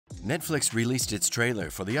Netflix released its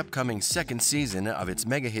trailer for the upcoming second season of its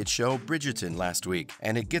mega-hit show Bridgerton last week,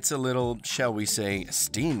 and it gets a little, shall we say,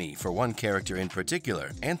 steamy for one character in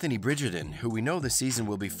particular. Anthony Bridgerton, who we know the season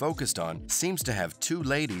will be focused on, seems to have two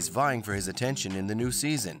ladies vying for his attention in the new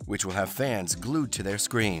season, which will have fans glued to their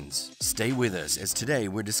screens. Stay with us, as today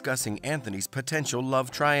we're discussing Anthony's potential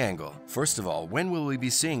love triangle. First of all, when will we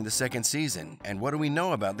be seeing the second season, and what do we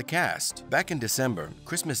know about the cast? Back in December,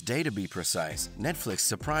 Christmas Day to be precise, Netflix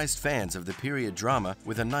surprised fans of the period drama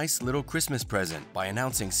with a nice little Christmas present by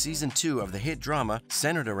announcing Season 2 of the hit drama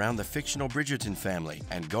centered around the fictional Bridgerton family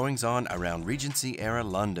and goings-on around Regency-era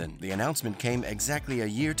London. The announcement came exactly a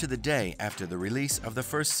year to the day after the release of the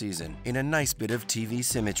first season, in a nice bit of TV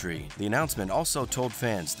symmetry. The announcement also told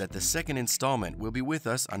fans that the second installment will be with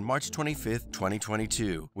us on March 25th,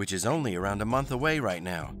 2022, which is only around a month away right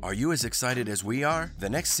now. Are you as excited as we are? The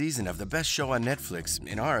next season of the best show on Netflix,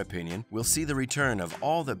 in our opinion, will see the return of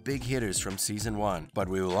all the big hitters from Season 1, but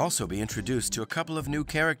we will also be introduced to a couple of new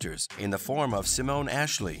characters in the form of Simone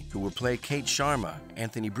Ashley, who will play Kate Sharma,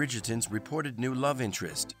 Anthony Bridgerton's reported new love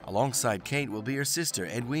interest. Alongside Kate will be her sister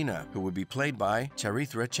Edwina, who will be played by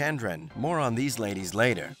Charithra Chandran. More on these ladies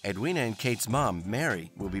later. Edwina and Kate's mom, Mary,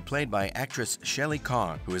 will be played by actress Shelley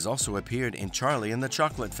Khan, who has also appeared in Charlie and the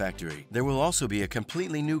Chocolate Factory. There will also be a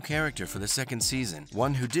completely new character for the second season,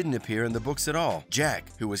 one who didn't appear in the books at all. Jack,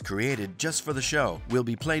 who was created just for the show, will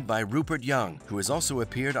be played by Rupert Young, who has also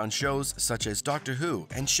appeared on shows such as Doctor Who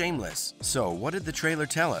and Shameless. So, what did the trailer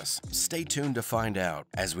tell us? Stay tuned to find out.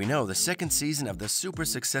 As we know, the second season of the super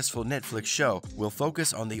successful Netflix show will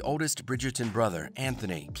focus on the oldest Bridgerton brother,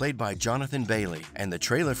 Anthony, played by Jonathan Bailey, and the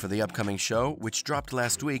trailer for the upcoming show, which dropped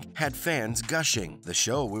last week, had fans gushing. The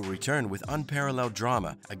show will return with unparalleled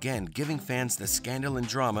drama, again giving fans the scandal and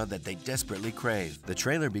drama that they desperately crave. The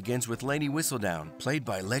trailer begins with Lady Whistedown, played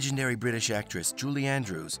by legendary British actress Julia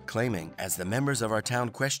Andrews, claiming, "As the members of our town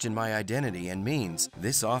question my identity and means,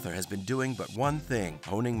 this author has been doing but one thing,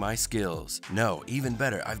 honing my skills. No, even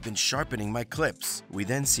better, I've been sharpening my clips." We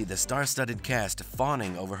then see the star-studded cast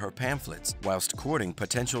fawning over her pamphlets whilst courting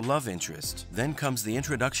potential love interest. Then comes the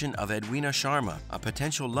introduction of Edwina Sharma, a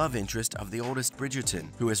potential love interest of the oldest Bridgerton,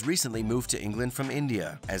 who has recently moved to England from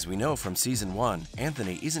India. As we know from Season 1,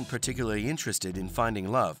 Anthony isn't particularly interested in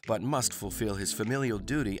finding love, but must fulfill his familial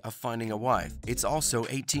duty of finding a wife. It's also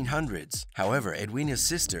 1800s. However, Edwina's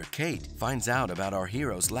sister, Kate, finds out about our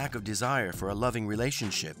hero's lack of desire for a loving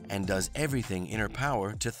relationship and does everything in her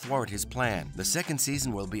power to thwart his plan. The second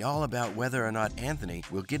season will be all about whether or not Anthony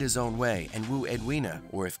will get his own way and woo Edwina,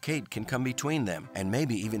 or if Kate can come between them and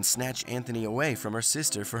maybe even snatch Anthony away from her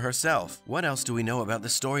sister for herself. What else do we know about the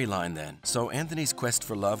storyline then? So Anthony's quest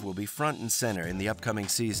for love will be front and center in the upcoming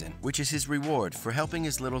season, which is his reward for helping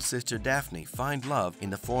his little sister Daphne find love in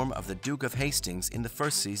the form of the Duke of Hastings in the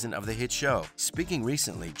first season of the hit show. Speaking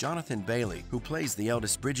recently, Jonathan Bailey, who plays the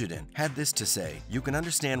eldest Bridgerton, had this to say: "You can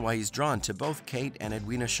understand why he's drawn to both Kate and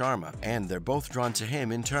Edwina Sharma, and they're both drawn to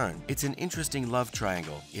him in turn. It's an interesting love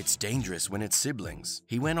triangle. It's dangerous when it's siblings."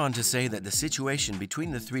 He went on to say that the situation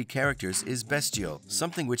between the three characters is bestial,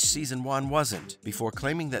 something which Season 1 wasn't, before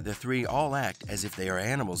claiming that the three all act as if they are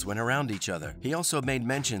animals when around each other. He also made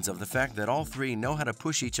mentions of the fact that all three know how to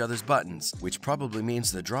push each other's buttons, which probably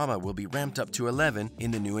means the drama will be ramped up to 11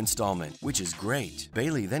 in the new installment, which is great.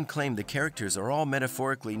 Bailey then claimed the characters are all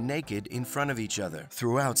metaphorically naked in front of each other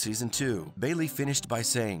throughout Season 2. Bailey finished by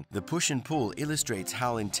saying, "The push and pull illustrates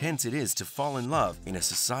how intense it is to fall in love in a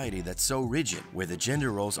society that's so rigid, where the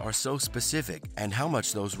gender roles are so specific, and how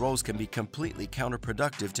much those roles can be completely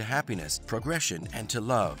counterproductive to happiness, progression, and to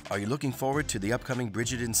love." Are you looking forward to the upcoming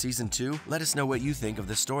Bridgerton Season 2? Let us know what you think of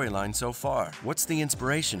the storyline so far. What's the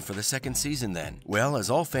inspiration for the second season then? Well, as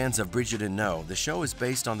all fans of Bridgerton know, the show is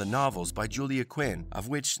based on the novels by Julia Quinn, of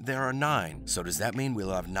which there are 9. So does that mean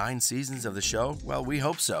we'll have 9 seasons of the show? Well, we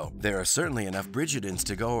hope so. There are certainly enough Bridgertons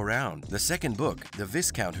to go around. The second book, The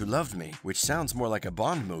Viscount Who Loved Me, which sounds more like a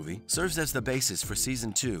Bond movie, serves as the basis for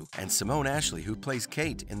Season 2, and Simone Ashley, who plays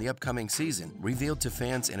Kate in the upcoming season, revealed to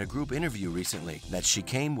fans in a group interview recently that she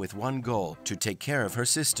came with one goal: to take care of her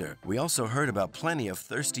sister. We also heard about plenty of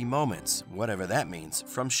thirsty moments, whatever that means,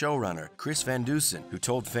 from showrunner Chris Van Dusen, who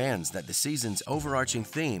told fans that the season's overarching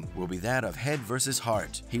theme will be that of head versus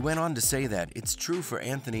heart. He went on to say that it's true for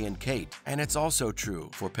Anthony and Kate, and it's also true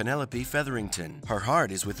for Penelope Featherington. Her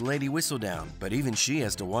heart is with Lady Whistedown, but even she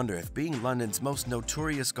has to wonder if being London's most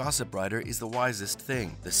notorious gossip writer is the wisest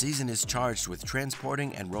thing. The season is charged with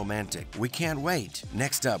transporting and romantic. We can't wait!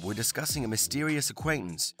 Next up, we're discussing a mysterious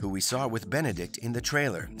acquaintance who we saw with Benedict in the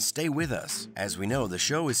trailer. Stay with us. As we know, the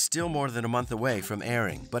show is still more than a month away from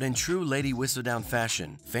airing, but in true Lady Whistedown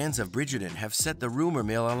fashion, fans of Bridgerton have set set the rumor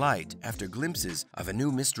mill alight after glimpses of a new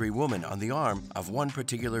mystery woman on the arm of one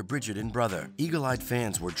particular Bridgerton brother. Eagle-eyed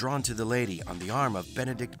fans were drawn to the lady on the arm of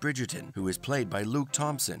Benedict Bridgerton, who is played by Luke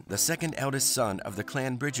Thompson, the second eldest son of the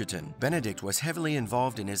clan Bridgerton. Benedict was heavily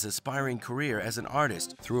involved in his aspiring career as an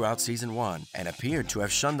artist throughout season 1 and appeared to have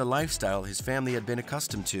shunned the lifestyle his family had been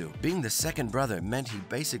accustomed to. Being the second brother meant he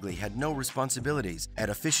basically had no responsibilities at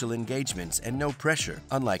official engagements and no pressure.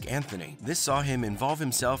 Unlike Anthony, this saw him involve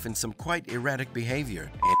himself in some quite erratic behavior.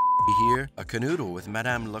 Here, a canoodle with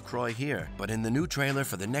Madame LaCroix here. But in the new trailer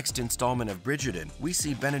for the next installment of Bridgerton, we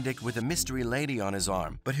see Benedict with a mystery lady on his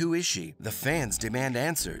arm. But who is she? The fans demand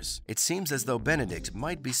answers. It seems as though Benedict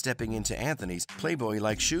might be stepping into Anthony's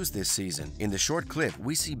Playboy-like shoes this season. In the short clip,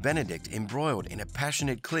 we see Benedict embroiled in a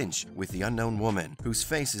passionate clinch with the unknown woman, whose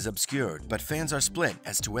face is obscured. But fans are split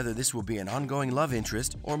as to whether this will be an ongoing love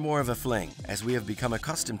interest or more of a fling, as we have become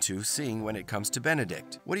accustomed to seeing when it comes to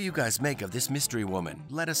Benedict. What do you guys make of this mystery woman?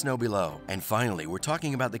 Let us know below. And finally, we're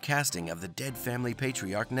talking about the casting of the dead family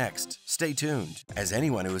patriarch next. Stay tuned. As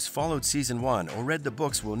anyone who has followed season 1 or read the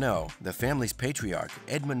books will know, the family's patriarch,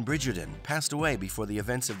 Edmund Bridgerton, passed away before the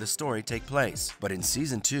events of the story take place. But in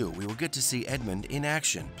season 2, we will get to see Edmund in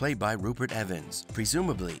action, played by Rupert Evans,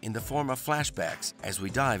 presumably in the form of flashbacks, as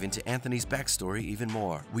we dive into Anthony's backstory even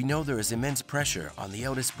more. We know there is immense pressure on the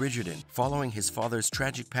eldest Bridgerton following his father's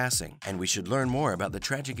tragic passing, and we should learn more about the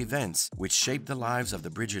tragic events which shaped the lives of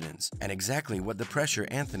the Bridgertons and exactly what the pressure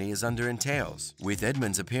Anthony is under entails. With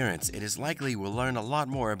Edmund's appearance, it is likely we'll learn a lot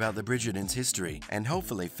more about the Bridgertons' history, and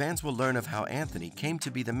hopefully fans will learn of how Anthony came to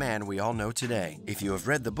be the man we all know today. If you have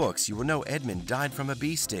read the books, you will know Edmund died from a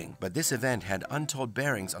bee sting, but this event had untold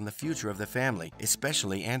bearings on the future of the family,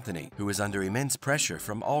 especially Anthony, who is under immense pressure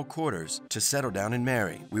from all quarters to settle down and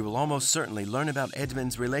marry. We will almost certainly learn about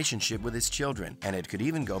Edmund's relationship with his children, and it could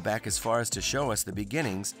even go back as far as to show us the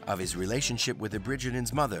beginnings of his relationship with the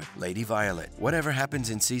Bridgertons' mother, Lady Violet. Whatever happens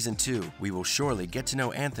in season 2, we will surely get to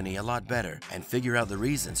know Anthony a lot better and figure out the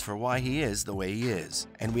reasons for why he is the way he is.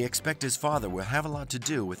 And we expect his father will have a lot to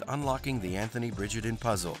do with unlocking the Anthony Bridgerton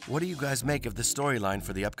puzzle. What do you guys make of the storyline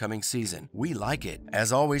for the upcoming season? We like it.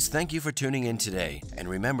 As always, thank you for tuning in today, and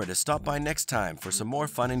remember to stop by next time for some more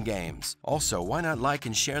fun and games. Also, why not like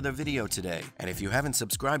and share the video today? And if you haven't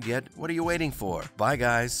subscribed yet, what are you waiting for? Bye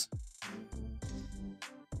guys!